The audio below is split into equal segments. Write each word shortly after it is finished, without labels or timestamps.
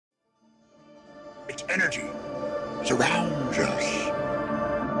Its energy surrounds us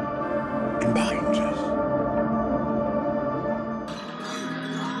and binds us.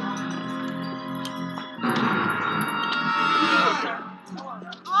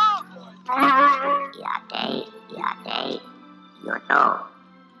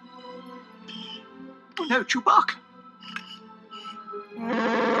 Oh no, Chewbacca!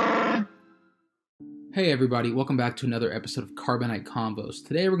 Hey everybody, welcome back to another episode of Carbonite Convos.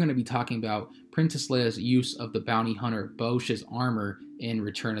 Today we're going to be talking about Princess Leia's use of the bounty hunter Boushh's armor in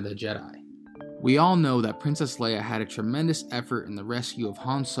Return of the Jedi. We all know that Princess Leia had a tremendous effort in the rescue of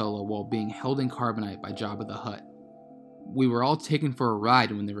Han Solo while being held in Carbonite by Jabba the Hutt. We were all taken for a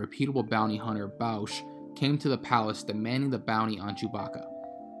ride when the reputable bounty hunter Boushh came to the palace demanding the bounty on Chewbacca.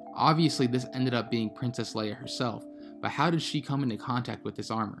 Obviously this ended up being Princess Leia herself, but how did she come into contact with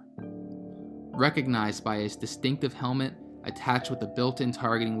this armor? Recognized by his distinctive helmet, attached with a built-in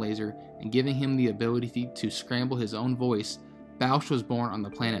targeting laser, and giving him the ability to scramble his own voice, Boushh was born on the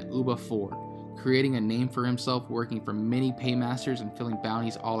planet Uba 4, creating a name for himself working for many paymasters and filling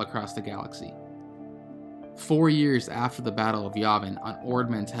bounties all across the galaxy. 4 years after the Battle of Yavin on Ord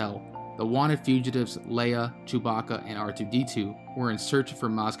Mantell, the wanted fugitives Leia, Chewbacca, and R2-D2 were in search for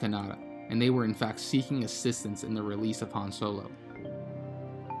Maz Kanata, and they were in fact seeking assistance in the release of Han Solo.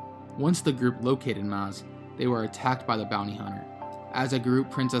 Once the group located Maz, they were attacked by the bounty hunter. As a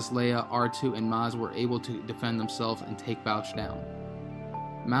group, Princess Leia, R2, and Maz were able to defend themselves and take Boushh down.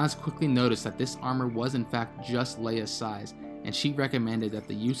 Maz quickly noticed that this armor was in fact just Leia's size, and she recommended that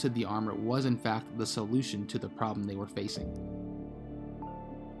the use of the armor was in fact the solution to the problem they were facing.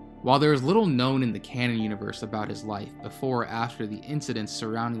 While there is little known in the canon universe about his life before or after the incidents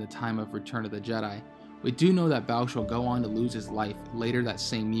surrounding the time of Return of the Jedi, we do know that Boushh will go on to lose his life later that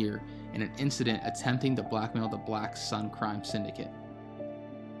same year in an incident attempting to blackmail the Black Sun crime syndicate.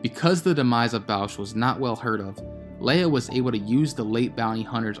 Because the demise of Boushh was not well heard of, Leia was able to use the late bounty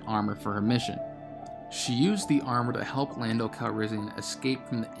hunter's armor for her mission. She used the armor to help Lando Calrissian escape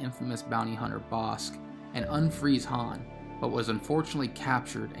from the infamous bounty hunter Bossk and unfreeze Han, but was unfortunately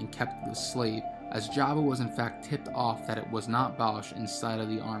captured and kept as a slave, as Jabba was in fact tipped off that it was not Boushh inside of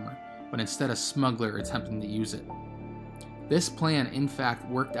the armor, but instead a smuggler attempting to use it. This plan in fact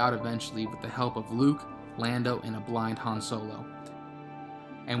worked out eventually with the help of Luke, Lando, and a blind Han Solo.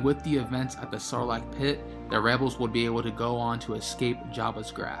 And with the events at the Sarlacc pit, the rebels would be able to go on to escape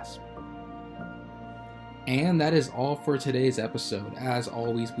Jabba's grasp. And that is all for today's episode. As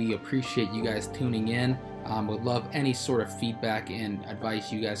always, we appreciate you guys tuning in. Would love any sort of feedback and advice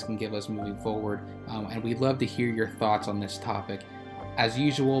you guys can give us moving forward. And we'd love to hear your thoughts on this topic. As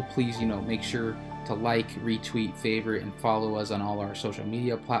usual, please, make sure to like, retweet, favorite, and follow us on all our social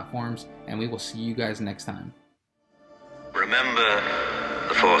media platforms. And we will see you guys next time. Remember,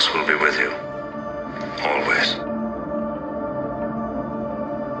 the Force will be with you. Always.